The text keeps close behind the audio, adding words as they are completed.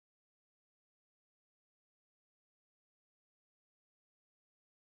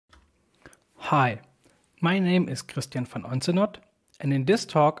Hi, my name is Christian van Onsenot, and in this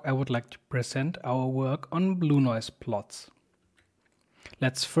talk I would like to present our work on blue noise plots.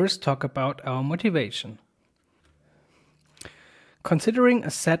 Let's first talk about our motivation. Considering a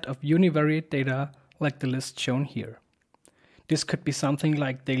set of univariate data like the list shown here. This could be something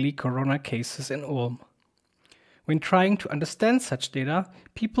like daily corona cases in Ulm. When trying to understand such data,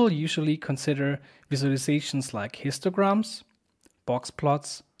 people usually consider visualizations like histograms, box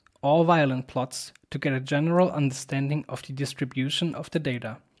plots, or violin plots to get a general understanding of the distribution of the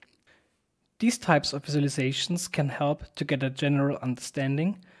data. These types of visualizations can help to get a general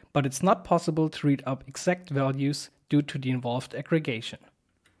understanding, but it's not possible to read up exact values due to the involved aggregation.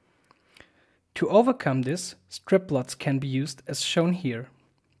 To overcome this, strip plots can be used as shown here.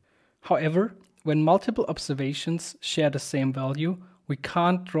 However, when multiple observations share the same value, we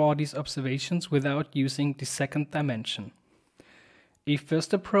can't draw these observations without using the second dimension. A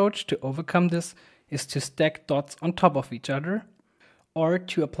first approach to overcome this is to stack dots on top of each other, or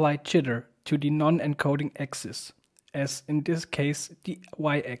to apply jitter to the non-encoding axis, as in this case the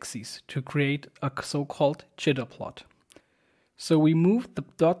y-axis, to create a so-called jitter plot. So we move the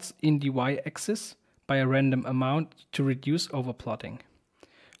dots in the y-axis by a random amount to reduce overplotting.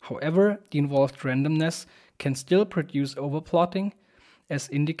 However, the involved randomness can still produce overplotting, as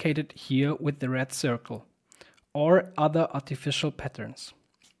indicated here with the red circle, or other artificial patterns.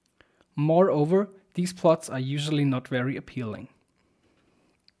 Moreover, these plots are usually not very appealing.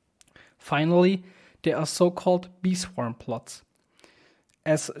 Finally, there are so-called B-swarm plots,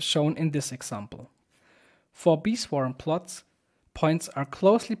 as shown in this example. For B-swarm plots, points are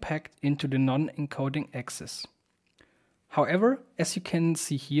closely packed into the non-encoding axis. However, as you can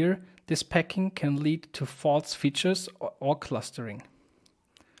see here, this packing can lead to false features or clustering.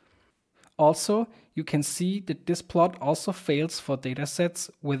 Also, you can see that this plot also fails for datasets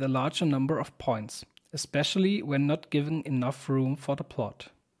with a larger number of points, especially when not given enough room for the plot.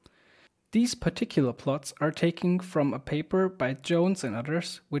 These particular plots are taken from a paper by Jones and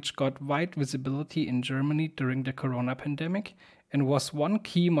others, which got wide visibility in Germany during the corona pandemic and was one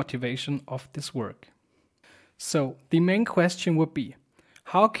key motivation of this work. So, the main question would be,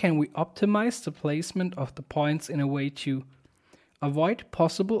 how can we optimize the placement of the points in a way to avoid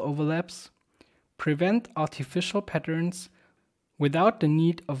possible overlaps, prevent artificial patterns without the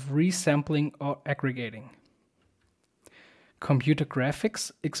need of resampling or aggregating? Computer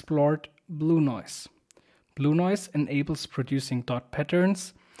graphics explored blue noise. Blue noise enables producing dot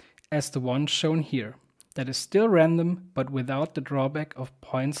patterns as the one shown here, that is still random but without the drawback of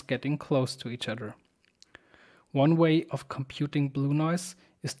points getting close to each other. One way of computing blue noise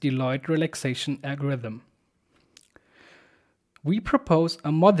is the Lloyd relaxation algorithm. We propose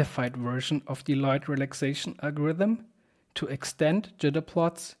a modified version of the Lloyd relaxation algorithm to extend jitter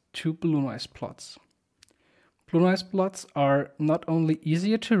plots to blue noise plots. Blue noise plots are not only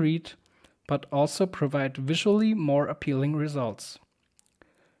easier to read, but also provide visually more appealing results.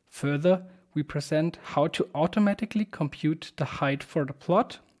 Further, we present how to automatically compute the height for the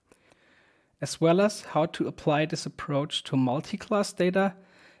plot, as well as how to apply this approach to multi-class data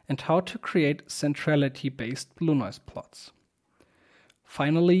and how to create centrality-based blue noise plots.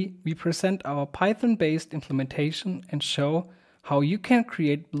 Finally, we present our Python-based implementation and show how you can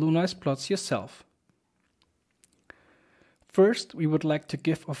create blue noise plots yourself. First, we would like to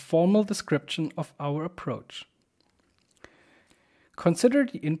give a formal description of our approach. Consider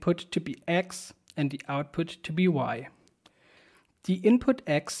the input to be x and the output to be y. The input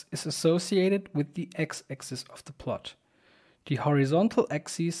x is associated with the x-axis of the plot, the horizontal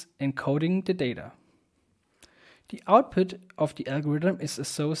axis encoding the data. The output of the algorithm is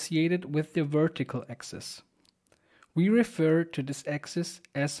associated with the vertical axis. We refer to this axis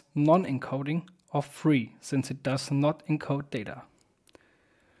as non-encoding or free, since it does not encode data.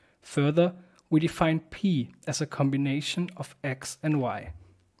 Further, we define p as a combination of x and y.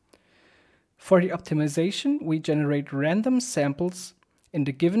 For the optimization, we generate random samples in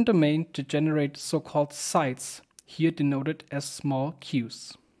the given domain to generate so-called sites, here denoted as small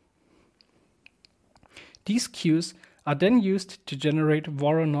q's. These q's are then used to generate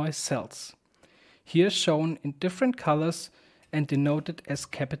Voronoi cells, here shown in different colors and denoted as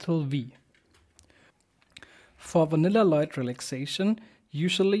capital V. For vanilla Lloyd relaxation,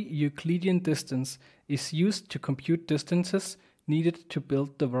 usually Euclidean distance is used to compute distances needed to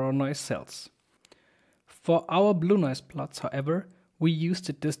build the Voronoi cells. For our blue noise plots, however, we use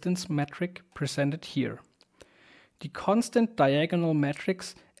the distance metric presented here. The constant diagonal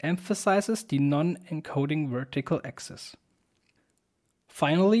matrix emphasizes the non-encoding vertical axis.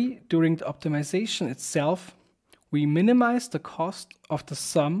 Finally, during the optimization itself, we minimize the cost of the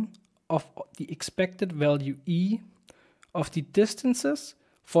sum of the expected value E of the distances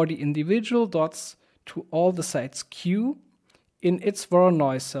for the individual dots to all the sites Q in its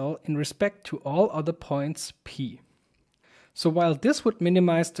Voronoi cell in respect to all other points P. So while this would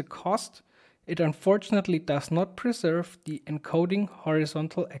minimize the cost, it unfortunately does not preserve the encoding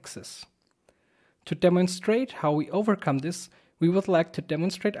horizontal axis. To demonstrate how we overcome this, we would like to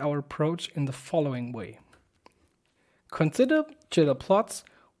demonstrate our approach in the following way. Consider jitter plots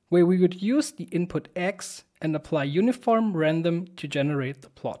where we would use the input X and apply uniform random to generate the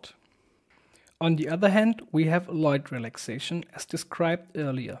plot. On the other hand, we have Lloyd relaxation as described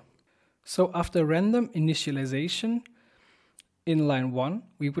earlier. So after random initialization, in line 1,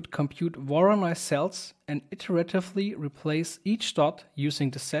 we would compute Voronoi cells and iteratively replace each dot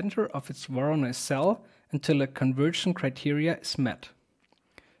using the center of its Voronoi cell until a conversion criteria is met.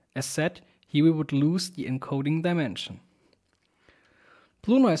 As said, here we would lose the encoding dimension.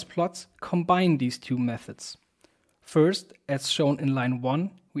 Blue noise plots combine these two methods. First, as shown in line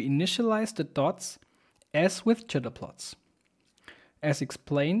 1, we initialize the dots as with jitter plots. As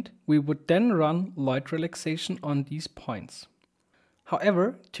explained, we would then run Lloyd relaxation on these points.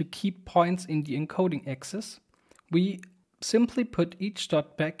 However, to keep points in the encoding axis, we simply put each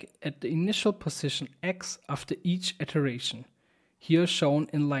dot back at the initial position X after each iteration, here shown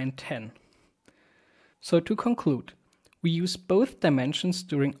in line 10. So to conclude, we use both dimensions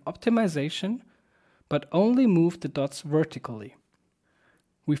during optimization, but only move the dots vertically.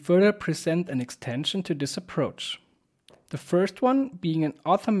 We further present an extension to this approach. The first one being an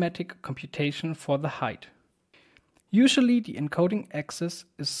arithmetic computation for the height. Usually the encoding axis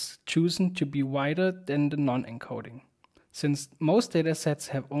is chosen to be wider than the non-encoding, since most datasets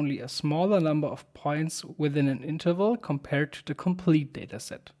have only a smaller number of points within an interval compared to the complete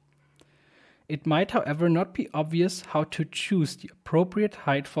dataset. It might, however, not be obvious how to choose the appropriate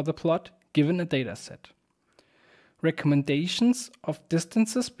height for the plot given a dataset. Recommendations of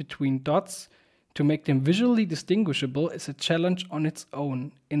distances between dots to make them visually distinguishable is a challenge on its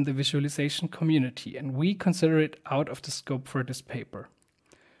own in the visualization community, and we consider it out of the scope for this paper.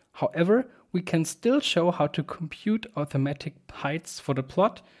 However, we can still show how to compute arithmetic heights for the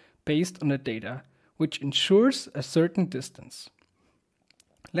plot based on the data, which ensures a certain distance.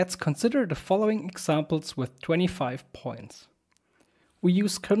 Let's consider the following examples with 25 points. We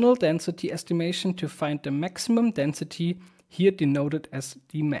use kernel density estimation to find the maximum density, here denoted as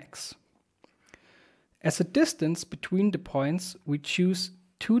dmax. As a distance between the points, we choose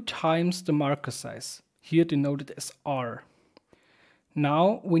 2 times the marker size, here denoted as r.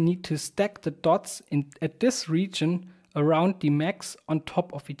 Now we need to stack the dots at this region around dmax on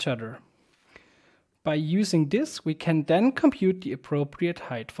top of each other. By using this, we can then compute the appropriate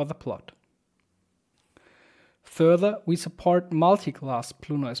height for the plot. Further, we support multi-class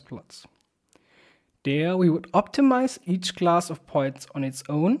blue noise plots. There we would optimize each class of points on its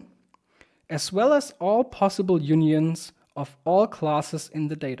own, as well as all possible unions of all classes in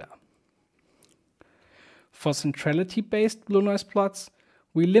the data. For centrality-based blue noise plots,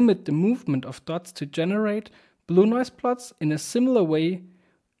 we limit the movement of dots to generate blue noise plots in a similar way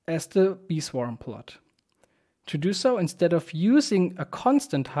as the B-swarm plot. To do so, instead of using a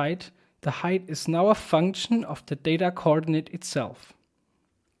constant height, the height is now a function of the data coordinate itself.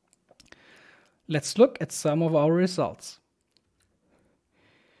 Let's look at some of our results.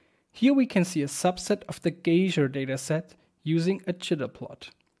 Here we can see a subset of the Gaussian dataset using a jitter plot,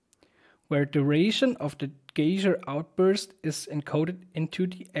 where duration of the Gaussian outburst is encoded into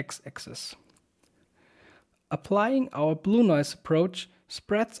the x-axis. Applying our blue noise approach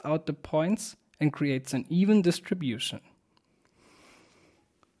spreads out the points and creates an even distribution.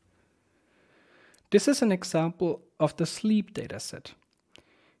 This is an example of the sleep dataset.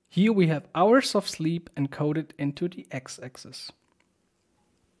 Here we have hours of sleep encoded into the x-axis.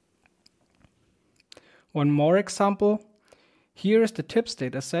 One more example. Here is the tips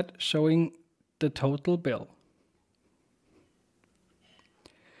dataset showing the total bill.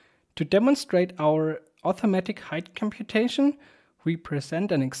 To demonstrate our arithmetic height computation, we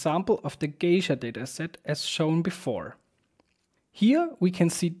present an example of the Gaussian dataset as shown before. Here we can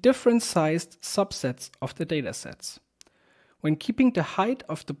see different sized subsets of the datasets. When keeping the height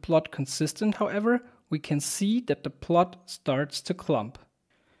of the plot consistent, however, we can see that the plot starts to clump.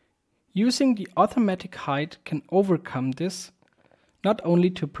 Using the arithmetic height can overcome this, not only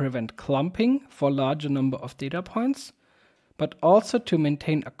to prevent clumping for a larger number of data points, but also to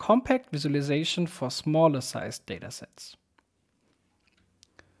maintain a compact visualization for smaller sized datasets.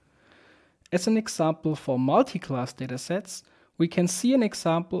 As an example for multi-class datasets, we can see an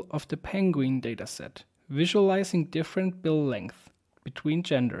example of the penguin dataset, visualizing different bill length between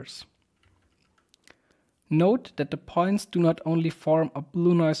genders. Note that the points do not only form a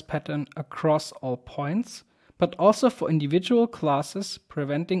blue noise pattern across all points, but also for individual classes,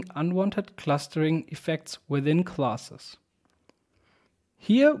 preventing unwanted clustering effects within classes.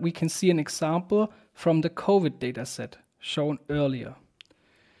 Here we can see an example from the COVID dataset shown earlier,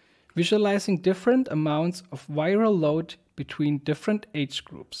 visualizing different amounts of viral load between different age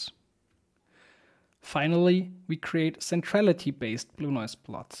groups. Finally, we create centrality-based blue noise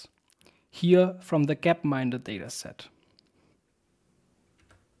plots, here from the Gapminder dataset.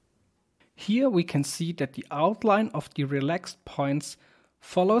 Here we can see that the outline of the relaxed points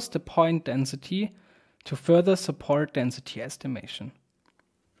follows the point density to further support density estimation.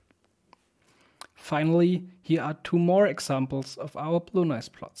 Finally, here are two more examples of our blue noise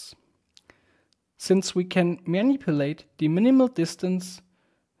plots. Since we can manipulate the minimal distance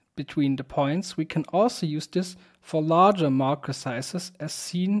between the points, we can also use this for larger marker sizes as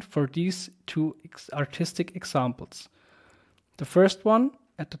seen for these two artistic examples. The first one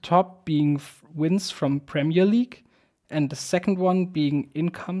at the top being wins from Premier League and the second one being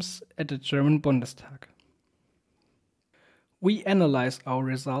incomes at the German Bundestag. We analyze our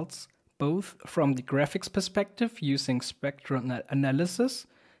results both from the graphics perspective using spectral analysis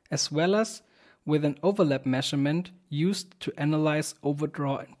as well as with an overlap measurement used to analyze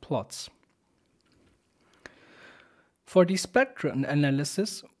overdraw in plots. For the spectral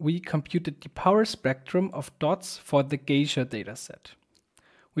analysis, we computed the power spectrum of dots for the Geisha dataset.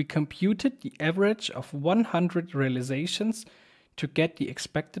 We computed the average of 100 realizations to get the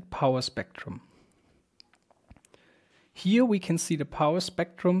expected power spectrum. Here we can see the power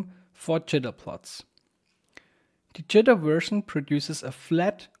spectrum for jitter plots. The jitter version produces a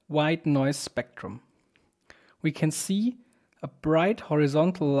flat white noise spectrum. We can see a bright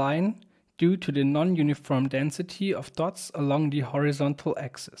horizontal line due to the non-uniform density of dots along the horizontal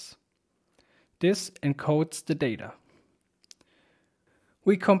axis. This encodes the data.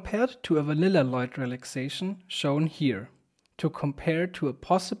 We compared to a vanilla Lloyd relaxation shown here to compare to a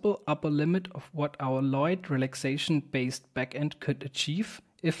possible upper limit of what our Lloyd relaxation-based backend could achieve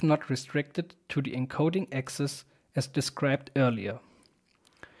if not restricted to the encoding axis as described earlier.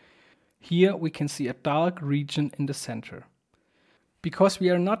 Here we can see a dark region in the center. Because we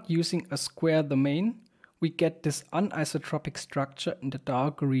are not using a square domain, we get this anisotropic structure in the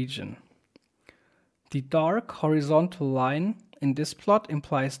dark region. The dark horizontal line in this plot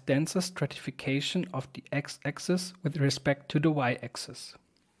implies denser stratification of the x-axis with respect to the y-axis.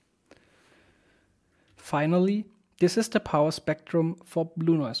 Finally, this is the power spectrum for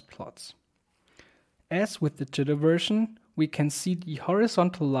blue noise plots. As with the jitter version, we can see the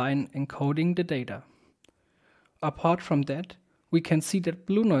horizontal line encoding the data. Apart from that, we can see that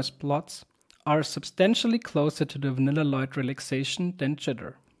blue noise plots are substantially closer to the vanilla Lloyd relaxation than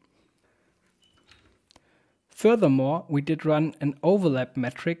jitter. Furthermore, we did run an overlap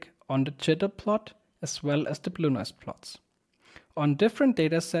metric on the jitter plot as well as the blue noise plots, on different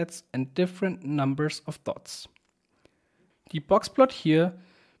datasets and different numbers of dots. The box plot here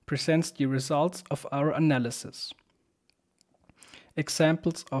presents the results of our analysis.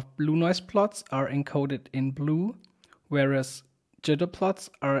 Examples of blue noise plots are encoded in blue, whereas jitter plots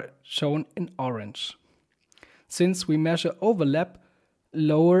are shown in orange. Since we measure overlap,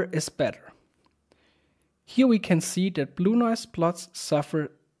 lower is better. Here we can see that blue noise plots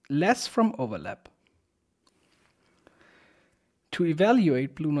suffer less from overlap. To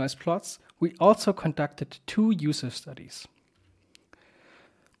evaluate blue noise plots, we also conducted two user studies.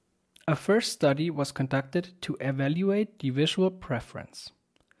 A first study was conducted to evaluate the visual preference.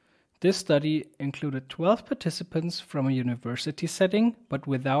 This study included 12 participants from a university setting, but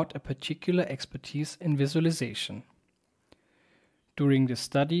without a particular expertise in visualization. During this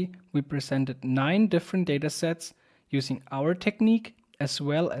study, we presented 9 different datasets using our technique as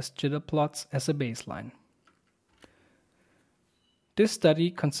well as jitter plots as a baseline. This study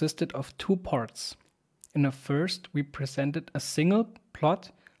consisted of 2 parts. In the first, we presented a single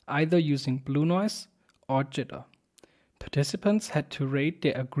plot either using blue noise or jitter. Participants had to rate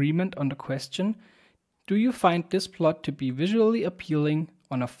their agreement on the question, do you find this plot to be visually appealing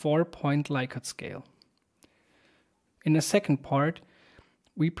on a 4-point Likert scale? In the second part,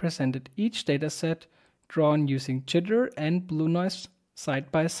 we presented each dataset drawn using jitter and blue noise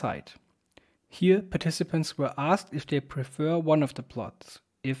side by side. Here, participants were asked if they prefer one of the plots,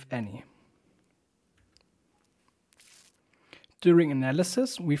 if any. During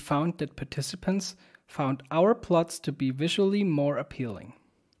analysis, we found that participants found our plots to be visually more appealing.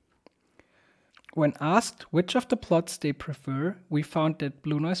 When asked which of the plots they prefer, we found that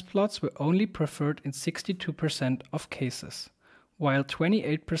blue noise plots were only preferred in 62% of cases, while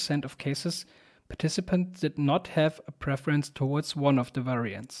 28% of cases participants did not have a preference towards one of the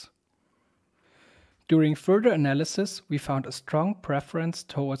variants. During further analysis, we found a strong preference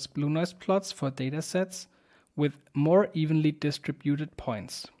towards blue noise plots for datasets with more evenly distributed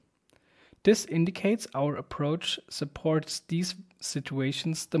points. This indicates our approach supports these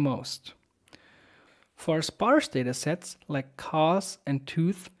situations the most. For sparse datasets like cars and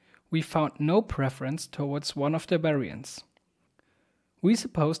tooth, we found no preference towards one of the variants. We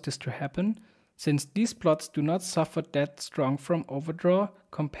suppose this to happen since these plots do not suffer that strong from overdraw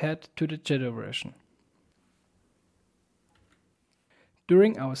compared to the jitter version.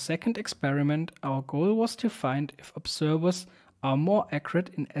 During our second experiment, our goal was to find if observers are more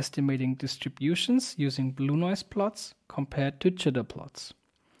accurate in estimating distributions using blue noise plots compared to jitter plots.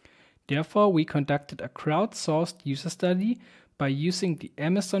 Therefore, we conducted a crowdsourced user study by using the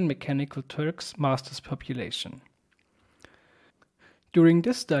Amazon Mechanical Turks masters population. During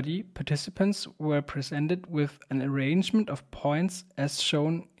this study, participants were presented with an arrangement of points as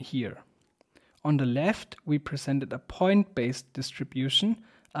shown here. On the left, we presented a point-based distribution,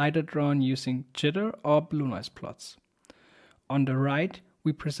 either drawn using jitter or blue noise plots. On the right,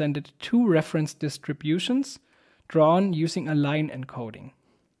 we presented two reference distributions, drawn using a line encoding.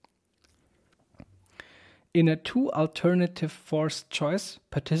 In a two-alternative forced choice,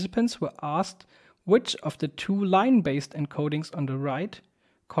 participants were asked which of the two line-based encodings on the right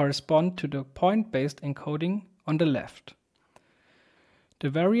correspond to the point-based encoding on the left. The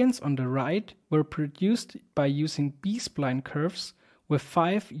variants on the right were produced by using B-spline curves with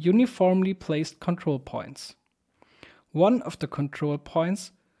 5 uniformly placed control points. One of the control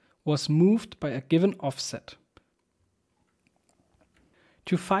points was moved by a given offset.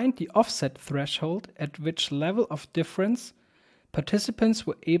 To find the offset threshold at which level of difference participants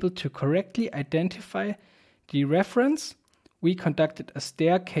were able to correctly identify the reference, we conducted a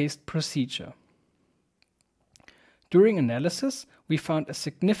staircased procedure. During analysis, we found a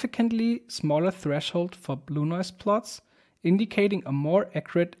significantly smaller threshold for blue noise plots, indicating a more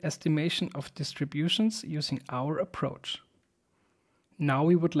accurate estimation of distributions using our approach. Now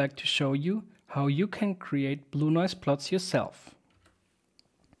we would like to show you how you can create blue noise plots yourself.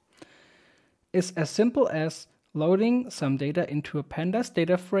 It's as simple as loading some data into a pandas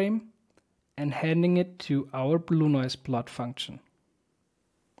data frame and handing it to our blue noise plot function.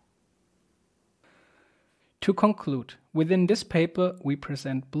 To conclude, within this paper we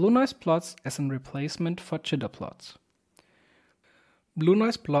present blue noise plots as a replacement for jitter plots. Blue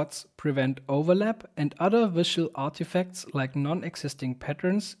noise plots prevent overlap and other visual artifacts like non-existing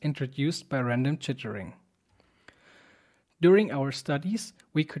patterns introduced by random jittering. During our studies,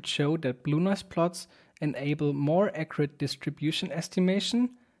 we could show that blue noise plots enable more accurate distribution estimation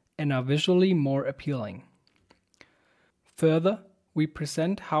and are visually more appealing. Further, we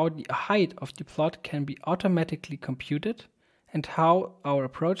present how the height of the plot can be automatically computed and how our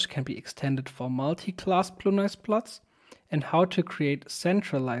approach can be extended for multi-class blue noise plots and how to create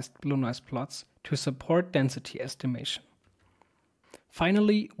centralized blue noise plots to support density estimation.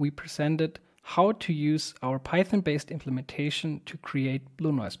 Finally, we presented how to use our Python-based implementation to create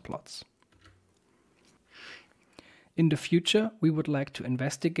blue noise plots. In the future, we would like to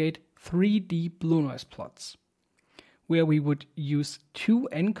investigate 3D blue noise plots, where we would use 2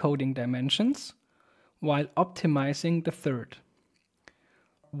 encoding dimensions while optimizing the third.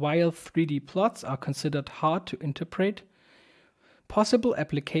 While 3D plots are considered hard to interpret, possible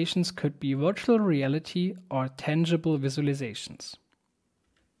applications could be virtual reality or tangible visualizations.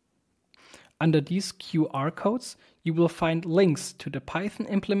 Under these QR codes, you will find links to the Python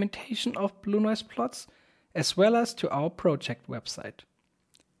implementation of blue noise plots, as well as to our project website.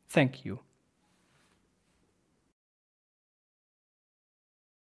 Thank you.